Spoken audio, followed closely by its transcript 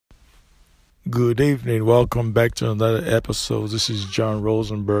Good evening. Welcome back to another episode. This is John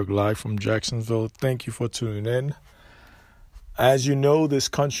Rosenberg live from Jacksonville. Thank you for tuning in. As you know, this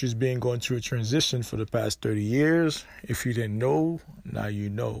country's been going through a transition for the past 30 years. If you didn't know, now you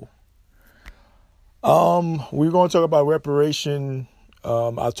know. We're going to talk about reparation.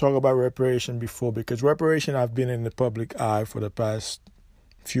 I'll talk about reparation before because reparation I've been in the public eye for the past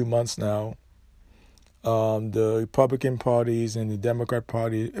few months now. The Republican parties and the Democrat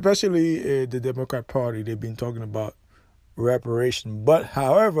Party, especially the Democrat Party, they've been talking about reparation. But,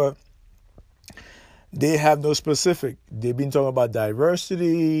 however, they have no specific. They've been talking about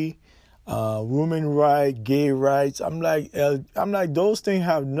diversity, women rights, gay rights. I'm like, those things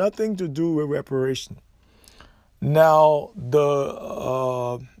have nothing to do with reparation. Now,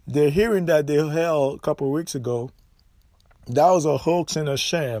 the hearing that they held a couple of weeks ago, that was a hoax and a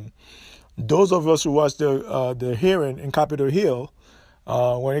sham. Those of us who watched the hearing in Capitol Hill,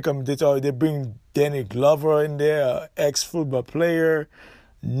 when it comes to they bring Danny Glover in there, ex-football player.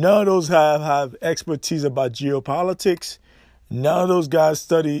 None of those have expertise about geopolitics. None of those guys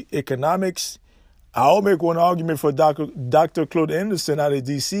study economics. I'll make one argument for Dr. Claude Anderson out of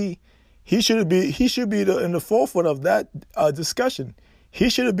D.C. He should be in the forefront of that discussion. He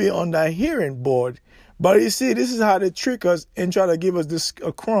should be on that hearing board. But you see, this is how they trick us and try to give us this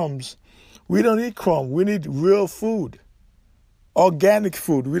crumbs. We don't need crumbs. We need real food, organic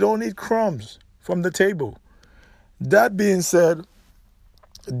food. We don't need crumbs from the table. That being said,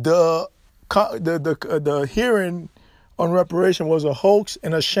 the hearing on reparation was a hoax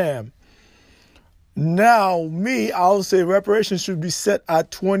and a sham. Now, I'll say reparations should be set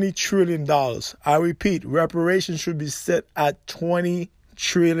at $20 trillion. I repeat, reparations should be set at $20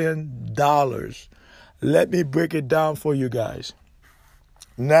 trillion. Let me break it down for you guys.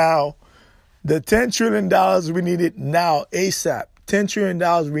 Now, the $10 trillion, we need it now, ASAP. $10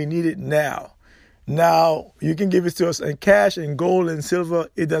 trillion, we need it now. Now, you can give it to us in cash and gold and silver.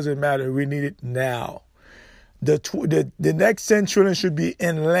 It doesn't matter. We need it now. The next $10 trillion should be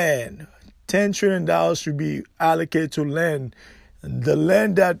in land. $10 trillion should be allocated to land. The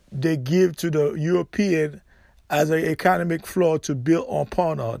land that they give to the European as an economic floor to build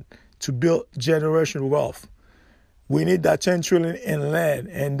upon, to build generational wealth. We need that $10 trillion in land,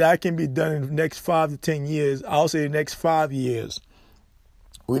 and that can be done in the next 5 to 10 years. I'll say the next 5 years.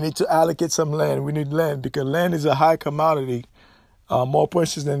 We need to allocate some land. We need land because land is a high commodity, more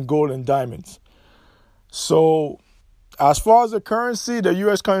precious than gold and diamonds. So as far as the currency, the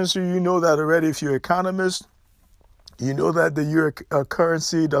U.S. currency, you know that already if you're an economist. You know that the U.S.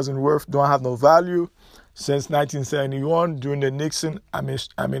 currency don't have no value since 1971 during the Nixon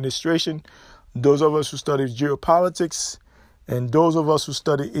administration. Those of us who study geopolitics and those of us who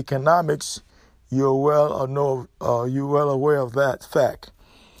study economics, you're well aware of that fact.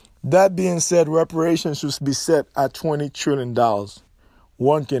 That being said, reparations should be set at $20 trillion.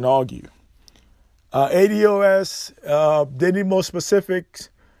 One can argue. ADOS, they need more specifics.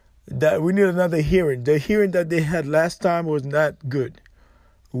 That we need another hearing. The hearing that they had last time was not good.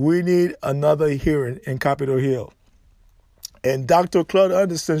 We need another hearing in Capitol Hill. And Dr. Claude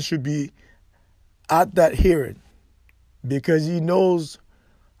Anderson should be at that hearing because he knows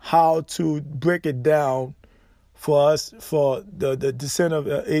how to break it down for us, for the descent of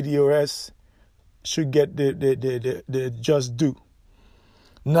ADOS should get the just due.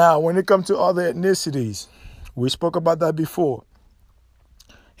 Now, when it comes to other ethnicities, we spoke about that before.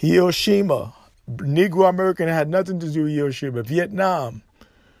 Hiroshima, Negro American had nothing to do with Hiroshima. Vietnam,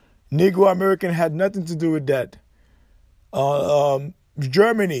 Negro American had nothing to do with that.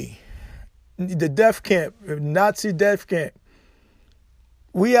 Germany, the death camp, Nazi death camp.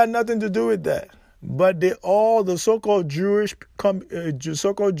 We had nothing to do with that. But the so-called Jews,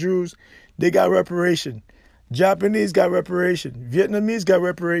 they got reparation. Japanese got reparation. Vietnamese got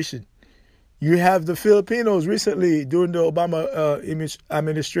reparation. You have the Filipinos recently during the Obama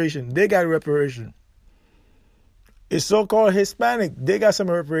administration. They got reparation. It's so-called Hispanic. They got some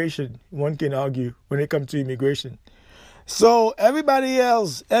reparation, one can argue, when it comes to immigration. So everybody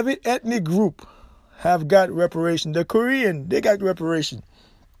else, every ethnic group have got reparation. The Korean, they got reparation.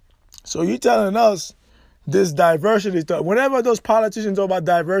 So you telling us this diversity talk. Whenever those politicians talk about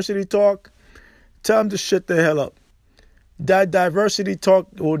diversity talk, tell them to shut the hell up. That diversity talk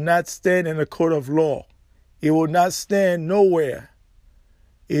will not stand in a court of law. It will not stand nowhere.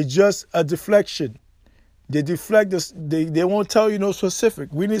 It's just a deflection. They deflect this. They won't tell you no specific.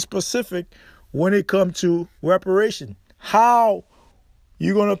 We need specific when it comes to reparation. How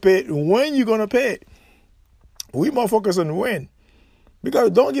you going to pay it? When you going to pay it? We more focus on when. Because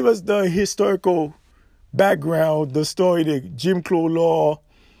don't give us the historical background, the story, the Jim Crow law,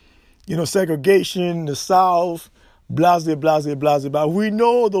 segregation, the South, blase, blase, blase, blah. We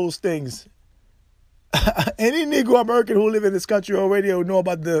know those things. Any Negro American who live in this country already will know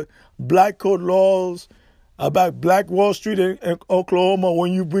about the black code laws, about Black Wall Street in Oklahoma,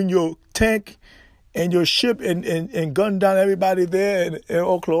 when you bring your tank and your ship and gun down everybody there in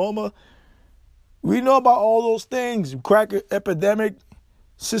Oklahoma. We know about all those things. Crack epidemic,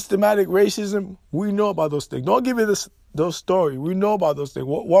 systematic racism. We know about those things. Don't give me those stories. We know about those things.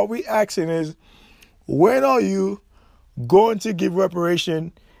 What we asking is, when are you going to give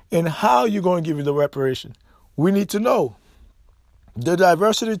reparation, and how you going to give you the reparation? We need to know. The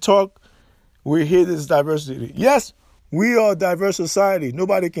diversity talk, we hear this diversity. Yes, we are a diverse society.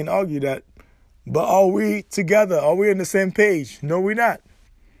 Nobody can argue that. But are we together? Are we on the same page? No, we're not.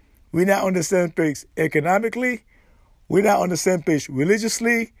 We're not on the same page economically. We're not on the same page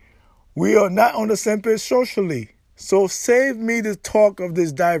religiously. We are not on the same page socially. So save me the talk of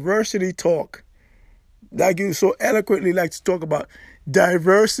this diversity talk that you so eloquently like to talk about.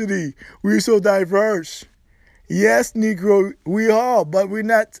 Diversity. We're so diverse. Yes, Negro, we are, but we're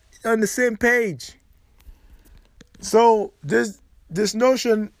not on the same page. So this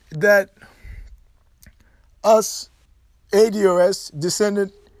notion that us ADOS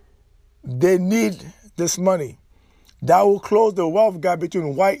descendant, they need this money, that will close the wealth gap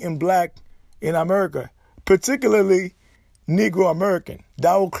between white and black in America, particularly Negro American.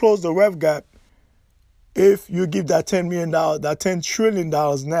 That will close the wealth gap if you give that $10 million, that $10 trillion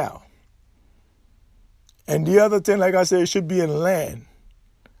now. And the other thing, like I said, it should be in land.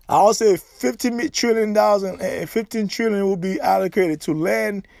 I'll say $15 trillion and $15 trillion will be allocated to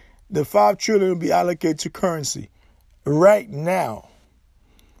land. The $5 trillion will be allocated to currency right now.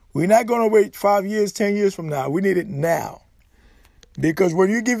 We're not going to wait 5 years, 10 years from now. We need it now. Because when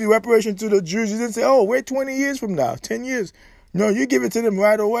you give the reparation to the Jews, you didn't say, oh, wait 20 years from now, 10 years. No, you give it to them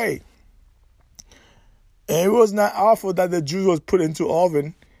right away. And it was not awful that the Jews was put into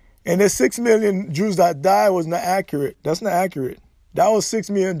oven. And the 6 million Jews that died was not accurate. That's not accurate. That was 6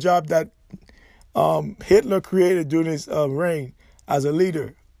 million jobs that Hitler created during his reign as a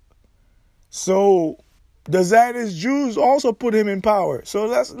leader. So the Zionist Jews also put him in power. So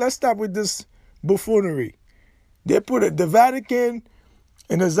let's stop with this buffoonery. They put the Vatican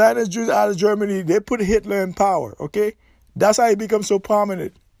and the Zionist Jews out of Germany. They put Hitler in power. Okay, that's how he becomes so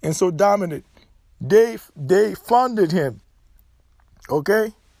prominent and so dominant. They funded him.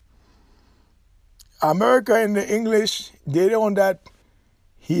 Okay. America and the English, they don't that.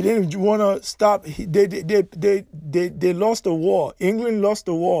 He didn't want to stop. They lost the war. England lost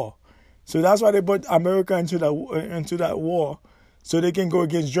the war. So that's why they put America into that war, so they can go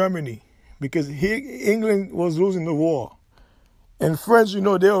against Germany, because England was losing the war. And France, they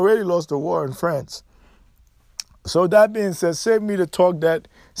already lost the war in France. So that being said, save me the talk that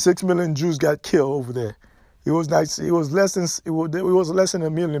 6 million Jews got killed over there. It was less than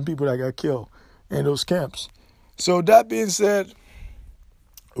 1 million people that got killed in those camps. So that being said,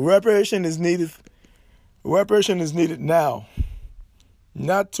 reparation is needed. Reparation is needed now,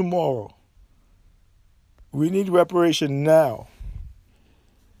 not tomorrow. We need reparation now.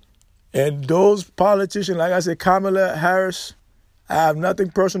 And those politicians, like I said, Kamala Harris, I have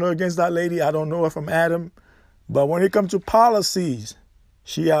nothing personal against that lady. I don't know her from Adam. But when it comes to policies,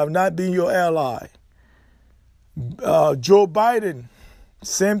 she have not been your ally. Joe Biden,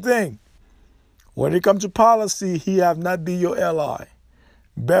 same thing. When it comes to policy, he have not been your ally.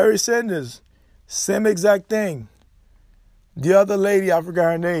 Barry Sanders, same exact thing. The other lady, I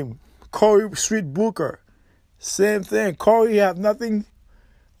forgot her name, Cory Street Booker, same thing. Cory have nothing.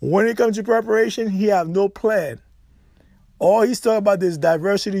 When it comes to preparation, he have no plan. All he's talking about is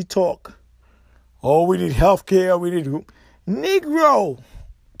diversity talk. Oh, we need health care. We need Negro,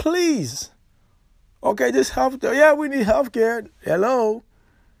 please. Okay, just health care. Yeah, we need health care. Hello.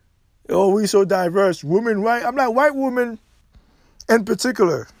 Oh, we so diverse. Women, right? I'm like, white women in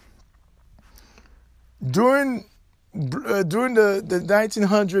particular. During the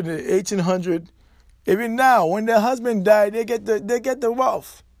 1900 and 1800, even now, when their husband died, they get the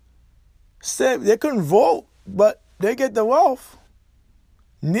wealth. They couldn't vote, but they get the wealth.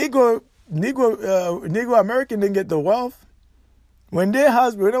 Negro American didn't get the wealth. When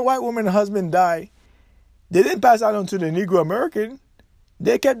a white woman's husband died, they didn't pass out on to the Negro American.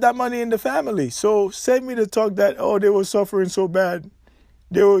 They kept that money in the family. So save me the talk that, oh, they were suffering so bad.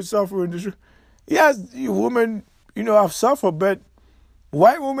 They were suffering. Yes, women, have suffered, but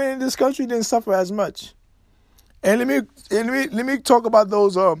white women in this country didn't suffer as much. And let me talk about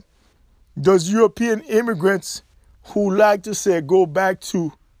those European immigrants who like to say go back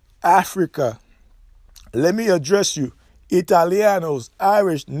to Africa. Let me address you. Italianos,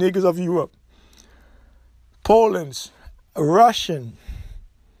 Irish, niggers of Europe, Poland's, Russian,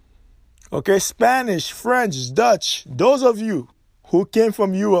 okay, Spanish, French, Dutch, those of you who came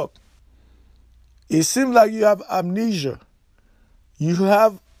from Europe, it seems like you have amnesia. You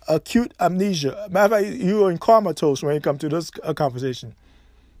have acute amnesia. Matter of fact, you're in comatose when you come to this conversation.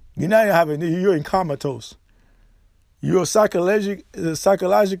 You're not having, you're in comatose. You're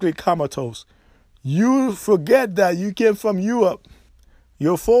psychologically comatose. You forget that you came from Europe.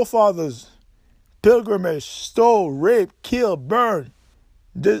 Your forefathers, pilgrimage, stole, raped, killed, burned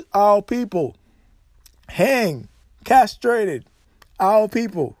our people. Hanged, castrated our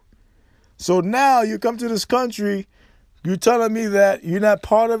people. So now you come to this country, you're telling me that you're not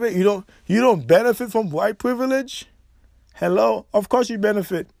part of it? You don't benefit from white privilege? Hello? Of course you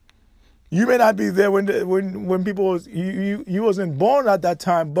benefit. You may not be there when people you wasn't born at that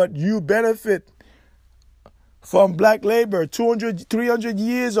time, but you benefit from black labor, 200, 300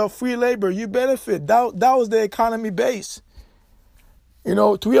 years of free labor. You benefit. That was the economy base.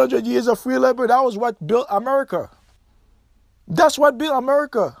 300 years of free labor, that was what built America. That's what built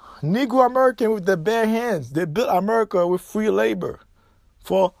America. Negro American with their bare hands. They built America with free labor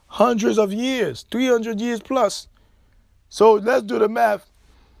for hundreds of years, 300 years plus. So let's do the math.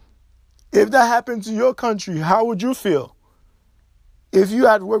 If that happened to your country, how would you feel? If you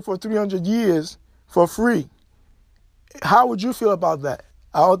had worked for 300 years for free, how would you feel about that?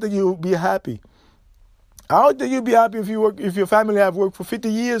 I don't think you would be happy. I don't think you'd be happy if your family have worked for 50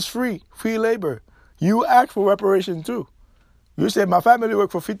 years free labor. You ask for reparation too. You say, my family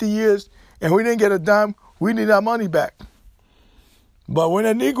worked for 50 years and we didn't get a dime. We need our money back. But when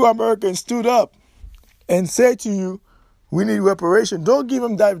a Negro American stood up and said to you, we need reparation, don't give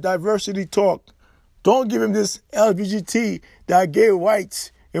him diversity talk. Don't give him this LGBT that gay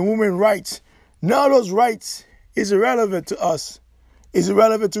whites and women rights. None of those rights is irrelevant to us. It's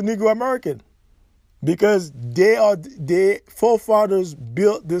irrelevant to Negro American because their forefathers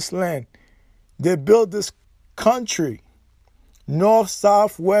built this land. They built this country. North,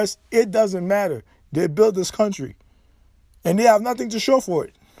 south, west, it doesn't matter. They built this country. And they have nothing to show for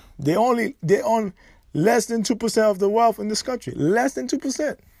it. They own less than 2% of the wealth in this country. Less than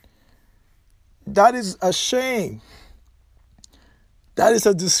 2%. That is a shame. That is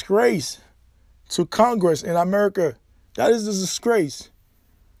a disgrace to Congress in America. That is a disgrace.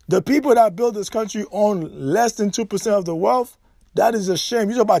 The people that built this country own less than 2% of the wealth. That is a shame.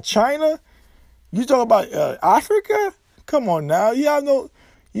 You talk about China? You talk about Africa? Come on now.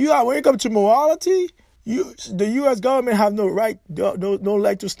 When it comes to morality, the U.S. government have no right, no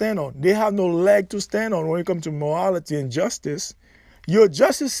leg to stand on. They have no leg to stand on when it comes to morality and justice. Your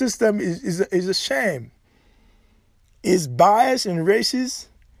justice system is a shame. It's biased and racist.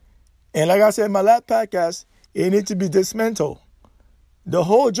 And like I said in my last podcast, it needs to be dismantled. The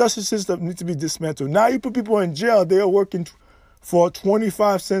whole justice system needs to be dismantled. Now you put people in jail, they are working for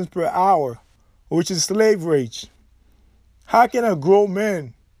 25 cents per hour, which is slave wage. How can a grown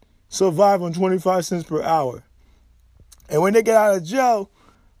man survive on 25 cents per hour? And when they get out of jail,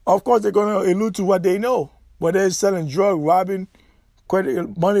 of course they're going to allude to what they know. Whether they're selling drug, robbing,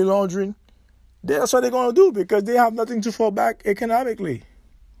 credit, money laundering. That's what they're going to do because they have nothing to fall back economically.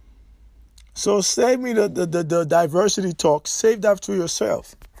 So save me the diversity talk. Save that to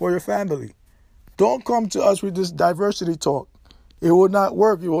yourself, for your family. Don't come to us with this diversity talk. It will not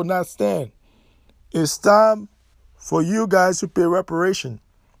work. It will not stand. It's time for you guys to pay reparation.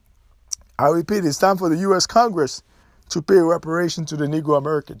 I repeat, it's time for the U.S. Congress to pay reparation to the Negro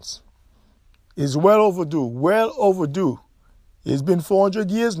Americans. It's well overdue. Well overdue. It's been 400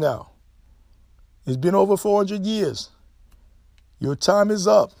 years now. It's been over 400 years. Your time is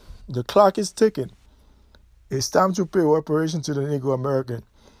up. The clock is ticking. It's time to pay reparation to the Negro American.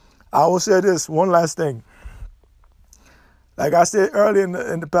 I will say this, one last thing. Like I said earlier in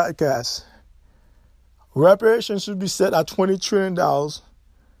the podcast, reparations should be set at $20 trillion.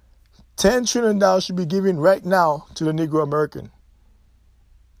 $10 trillion should be given right now to the Negro American.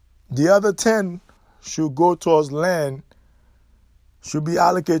 The other 10 should go towards land, should be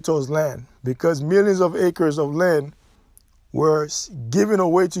allocated towards land, because millions of acres of land were given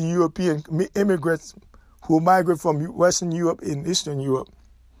away to European immigrants who migrate from Western Europe and Eastern Europe.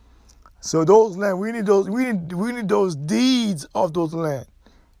 So those land, we need those deeds of those land.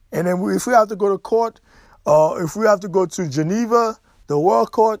 And then if we have to go to court, if we have to go to Geneva, the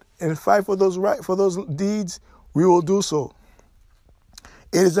World Court, and fight for those deeds, we will do so.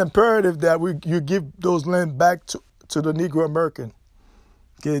 It is imperative that you give those land back to the Negro American.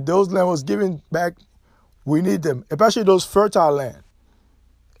 Okay, those land was given back. We need them, especially those fertile land.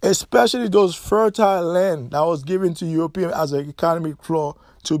 especially those fertile land that was given to Europeans as an economic flaw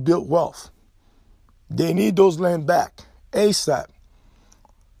to build wealth. They need those land back ASAP.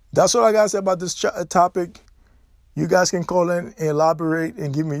 That's all I got to say about this topic. You guys can call in and elaborate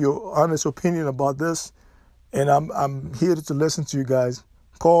and give me your honest opinion about this. And I'm here to listen to you guys.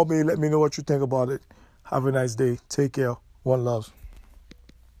 Call me, let me know what you think about it. Have a nice day. Take care. One love.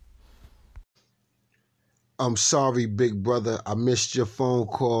 I'm sorry, big brother. I missed your phone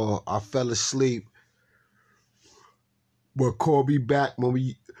call. I fell asleep. But call me back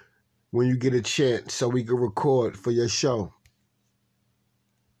when you get a chance so we can record for your show.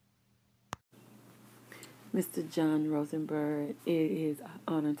 Mr. John Rosenberg, it is an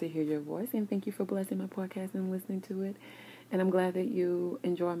honor to hear your voice, and thank you for blessing my podcast and listening to it. And I'm glad that you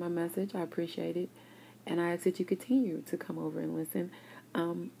enjoy my message. I appreciate it. And I ask that you continue to come over and listen.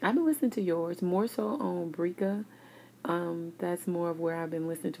 I've been listening to yours, more so on Breeka. That's more of where I've been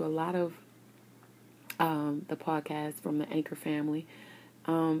listening to a lot of the podcasts from the Anchor family.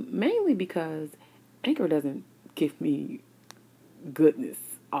 Mainly because Anchor doesn't give me goodness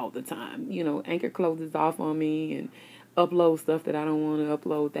all the time. You know, Anchor closes off on me and upload stuff that I don't want to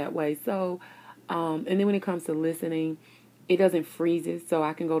upload that way. So, and then when it comes to listening, it doesn't freeze it. So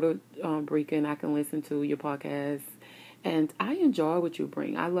I can go to Breeka and I can listen to your podcast. And I enjoy what you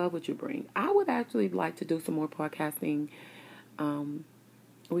bring. I love what you bring. I would actually like to do some more podcasting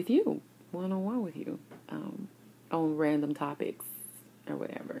with you, one-on-one with you, on random topics or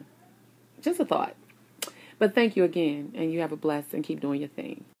whatever. Just a thought. But thank you again, and you have a blessed and keep doing your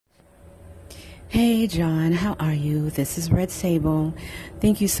thing. Hey, John, how are you? This is Red Sable.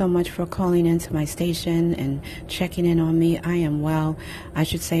 Thank you so much for calling into my station and checking in on me. I am well. I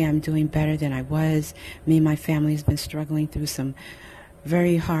should say I'm doing better than I was. Me and my family has been struggling through some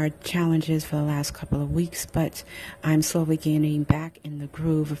very hard challenges for the last couple of weeks, but I'm slowly getting back in the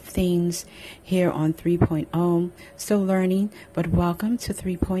groove of things here on 3.0. Still learning, but welcome to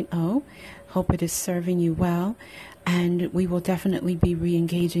 3.0. Hope it is serving you well, and we will definitely be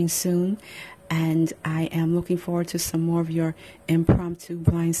re-engaging soon. And I am looking forward to some more of your impromptu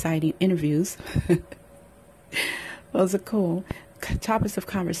blindsiding interviews. Those are cool. Topics of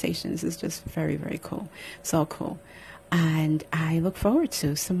conversations is just very, very cool. So cool. And I look forward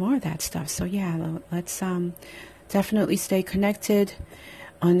to some more of that stuff. So yeah, let's definitely stay connected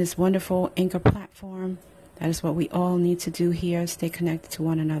on this wonderful Anchor platform. That is what we all need to do here. Stay connected to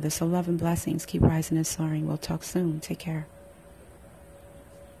one another. So love and blessings. Keep rising and soaring. We'll talk soon. Take care.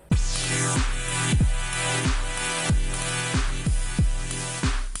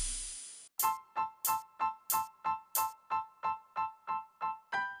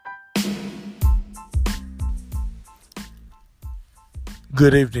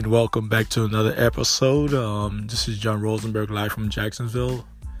 Good evening. Welcome back to another episode. This is John Rosenberg live from Jacksonville.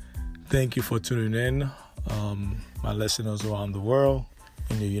 Thank you for tuning in. My listeners around the world,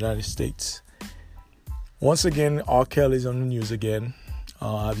 in the United States. Once again, R. Kelly's on the news again.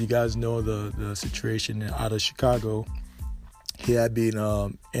 As you guys know, the situation out of Chicago, he had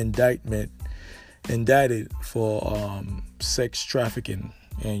been indicted for sex trafficking.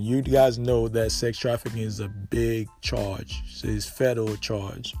 And you guys know that sex trafficking is a big charge. It's a federal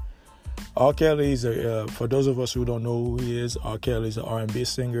charge. R. Kelly is for those of us who don't know who he is, R. Kelly is an R&B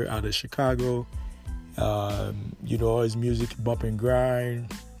singer out of Chicago. You know, his music, Bump and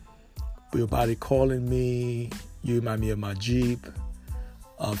Grind, Your Body Calling Me, You Remind Me of My Jeep,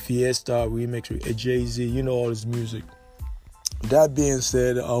 Fiesta remix with Jay-Z, you know all his music. That being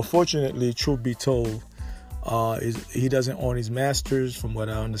said, unfortunately, truth be told, he doesn't own his masters, from what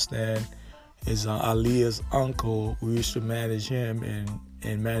I understand. Is Aaliyah's uncle who used to manage him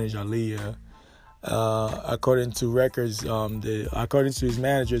and manage Aaliyah. According to records, according to his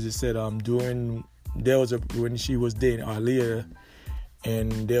managers, it said when she was dating Aaliyah,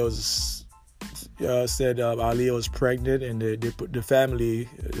 and there was said Aaliyah was pregnant, and they put the family,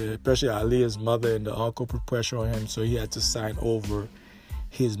 especially Aaliyah's mother and the uncle, put pressure on him, so he had to sign over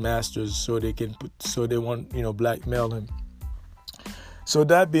his masters so they want blackmail him. So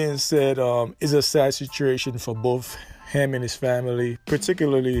that being said, it's a sad situation for both him and his family,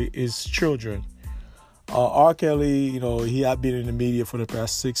 particularly his children. R. Kelly, he had been in the media for the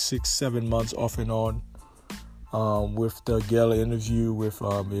past 7 months off and on, with the Gala interview, with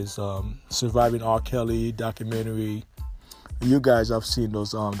his Surviving R. Kelly documentary. You guys have seen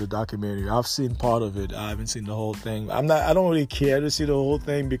those the documentary. I've seen part of it. I haven't seen the whole thing. I don't really care to see the whole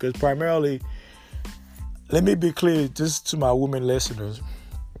thing, because primarily, let me be clear, just to my women listeners,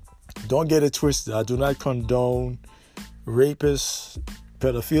 don't get it twisted. I do not condone rapists,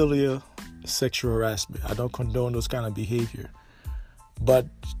 pedophilia, sexual harassment. I don't condone those kind of behavior. But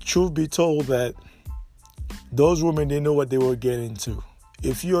truth be told that those women didn't know what they were getting into.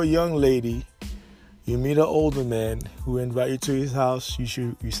 If you're a young lady, you meet an older man who invite you to his house,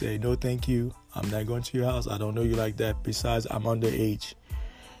 you say, no, thank you. I'm not going to your house. I don't know you like that. Besides, I'm underage.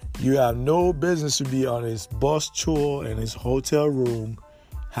 You have no business to be on his bus tour in his hotel room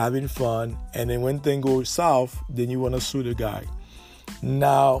having fun. And then when things go south, then you want to sue the guy.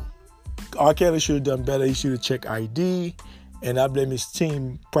 Now, R. Kelly should have done better. He should have checked ID. And I blame his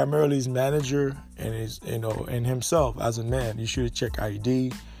team, primarily his manager and and himself as a man. You should have checked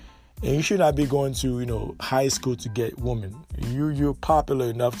ID. And you should not be going to, high school to get women. You're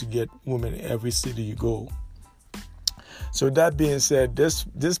popular enough to get women in every city you go. So that being said, this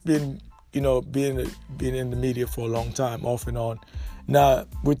been, being in the media for a long time, off and on. Now,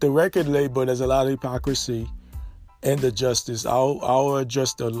 with the record label, there's a lot of hypocrisy in the justice. I'll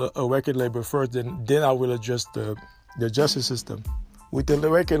address a record label first, then I will address the justice system. With the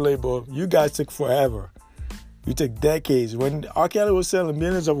record label, you guys took forever. You took decades. When R. Kelly was selling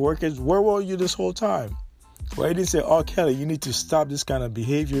millions of records, where were you this whole time? Well, he didn't say, R. Kelly, you need to stop this kind of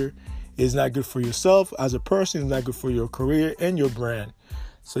behavior. It's not good for yourself as a person. It's not good for your career and your brand.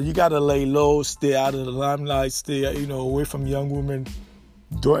 So you got to lay low, stay out of the limelight, stay, away from young women,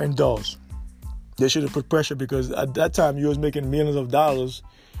 don't indulge. They should have put pressure because at that time you was making millions of dollars.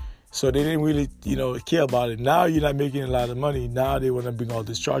 So they didn't really, care about it. Now you're not making a lot of money. Now they want to bring all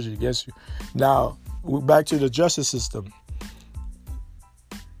these charges against you. Now, back to the justice system.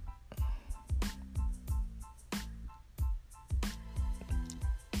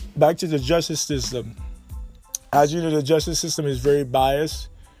 Back to the justice system. As you know, the justice system is very biased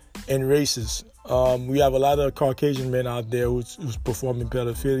and racist. We have a lot of Caucasian men out there who's performing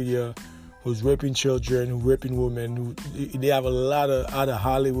pedophilia, who's raping children, who's raping women. They have a lot out of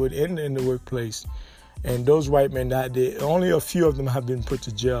Hollywood and in the workplace. And those white men, only a few of them have been put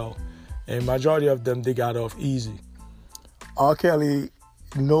to jail. And majority of them, they got off easy. R. Kelly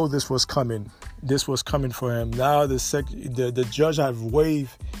knew this was coming. This was coming for him. Now the judge have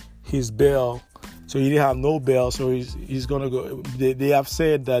waived his bail, so he didn't have no bail. So he's gonna go. They have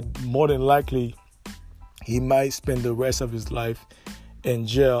said that more than likely he might spend the rest of his life in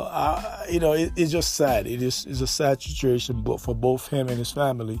jail. It's just sad. It's a sad situation, but for both him and his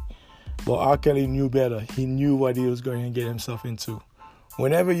family. But R. Kelly knew better. He knew what he was going to get himself into.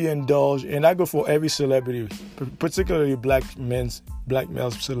 Whenever you indulge, and I go for every celebrity, particularly black male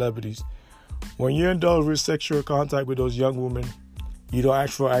celebrities, when you indulge with sexual contact with those young women, you don't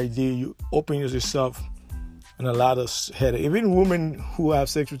ask for ID, you open yourself and a lot of headache. Even women who have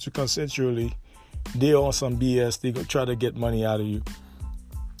sex with you consensually, they're on some BS. They try to get money out of you.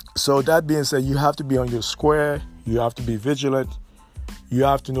 So that being said, you have to be on your square. You have to be vigilant. You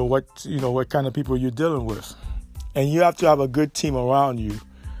have to know what kind of people you're dealing with. And you have to have a good team around you,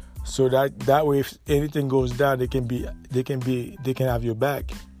 so that way, if anything goes down, they can have your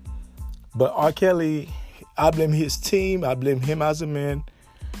back. But R. Kelly, I blame his team. I blame him as a man,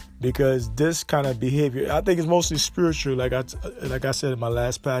 because this kind of behavior, I think, it's mostly spiritual. Like I said in my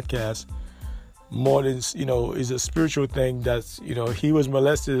last podcast, more than is a spiritual thing. That's he was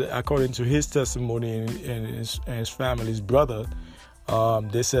molested according to his testimony and his family's brother.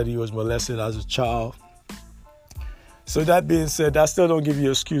 They said he was molested as a child. So that being said, that still don't give you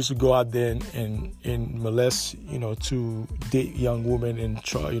an excuse to go out there and molest, to date young women and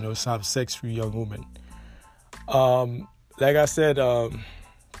try, have sex with young women. Like I said, R.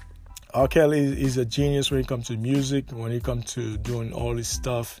 Kelly is a genius when it comes to music, when it comes to doing all this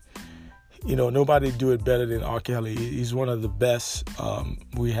stuff. Nobody do it better than R. Kelly. He's one of the best.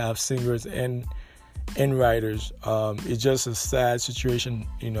 We have singers and writers. It's just a sad situation,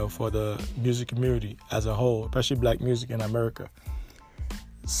 for the music community as a whole, especially black music in America.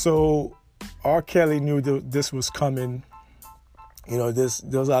 So R. Kelly knew this was coming.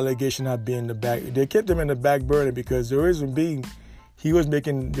 Those allegations have been in the back. They kept them in the back burner because the reason being, he was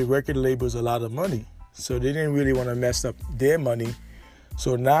making the record labels a lot of money. So they didn't really want to mess up their money.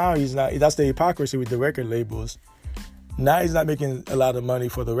 So now he's not. That's the hypocrisy with the record labels. Now he's not making a lot of money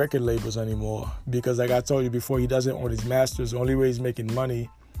for the record labels anymore, because like I told you before, he doesn't own his masters. The only way he's making money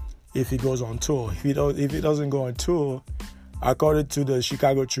if he goes on tour. If he doesn't go on tour, according to the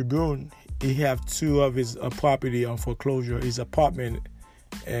Chicago Tribune, he have two of his property on foreclosure, his apartment,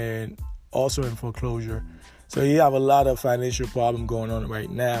 and also in foreclosure. So he have a lot of financial problem going on right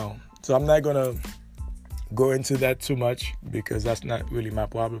now. So I'm not gonna go into that too much because that's not really my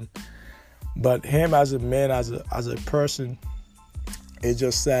problem. But him as a man, as a person, it's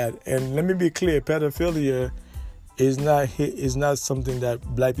just sad. And let me be clear: pedophilia is not something that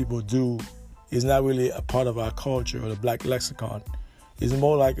black people do. It's not really a part of our culture or the black lexicon. It's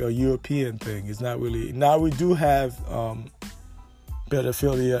more like a European thing. It's not really. Now we do have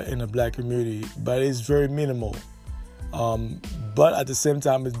pedophilia in the black community, but it's very minimal. But at the same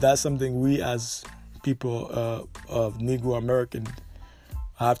time, that's something we as people of Negro American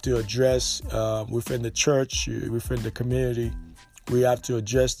have to address within the church, within the community. We have to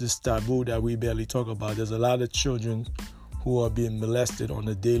address this taboo that we barely talk about. There's a lot of children who are being molested on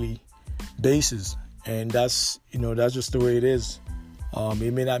a daily basis, and that's just the way it is.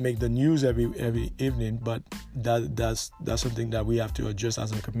 It may not make the news every evening, but that's something that we have to address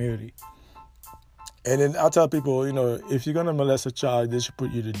as a community. And then I tell people, if you're gonna molest a child, they should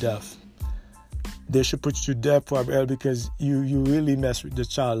put you to death. They should put you to death primarily because you really mess with the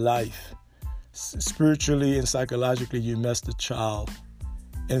child's life. Spiritually and psychologically, you mess the child,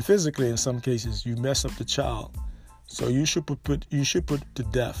 and physically, in some cases, you mess up the child. So you should put to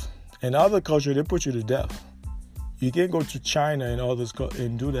death. In other cultures, they put you to death. You can't go to China and all this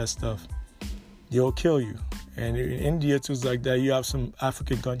and do that stuff. They'll kill you. And in India, too, it's like that. You have some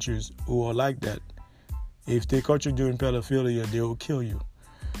African countries who are like that. If they caught you doing pedophilia, they will kill you.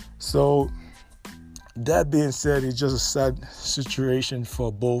 So that being said, it's just a sad situation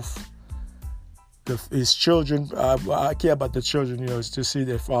for both his children. I care about the children, to see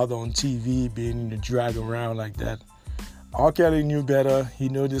their father on TV being dragged around like that. R. Kelly knew better. He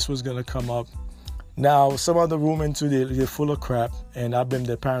knew this was going to come up. Now, some other women too, they're full of crap, and I blame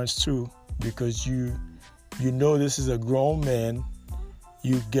their parents too, because you this is a grown man.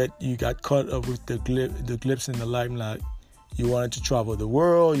 You got caught up with the glitz in the limelight. You wanted to travel the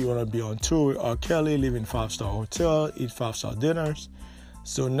world. You want to be on tour with R. Kelly, live in 5-star hotel, eat 5-star dinners.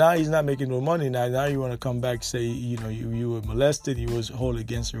 So now he's not making no money. Now you want to come back and say, you were molested, you was held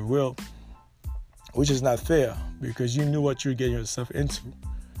against your will, which is not fair because you knew what you were getting yourself into.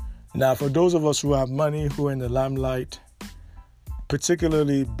 Now, for those of us who have money, who are in the limelight,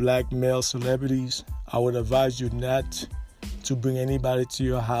 particularly black male celebrities, I would advise you not to bring anybody to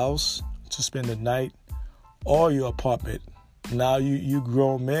your house to spend the night or your apartment. Now, you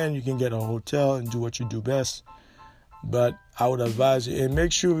grown man, you can get a hotel and do what you do best. But I would advise you, and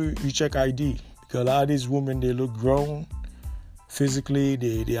make sure you check ID, because a lot of these women, they look grown physically.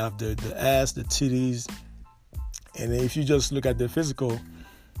 They have the ass, the titties, and if you just look at their physical,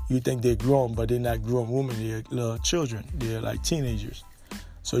 you think they're grown, but they're not grown women. They're little children. They're like teenagers.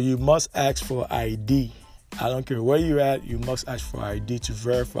 So you must ask for ID. I don't care where you're at, you must ask for ID to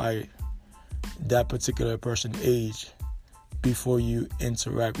verify that particular person's age before you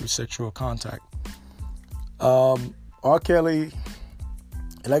interact with sexual contact. R. Kelly,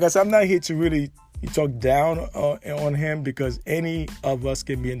 like I said, I'm not here to really talk down on him because any of us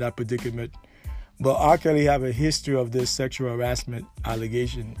can be in that predicament. But R. Kelly have a history of this sexual harassment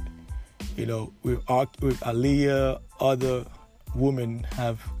allegation. With Aaliyah, other women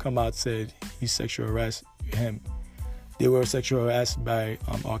have come out and said he sexual harassed him. They were sexual harassed by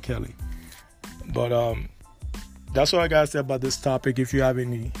R. Kelly. But that's all I got to say about this topic. If you have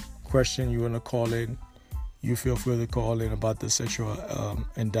any question you want to call in, you feel free to call in about the sexual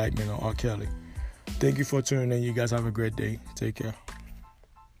indictment on R. Kelly. Thank you for tuning in. You guys have a great day. Take care.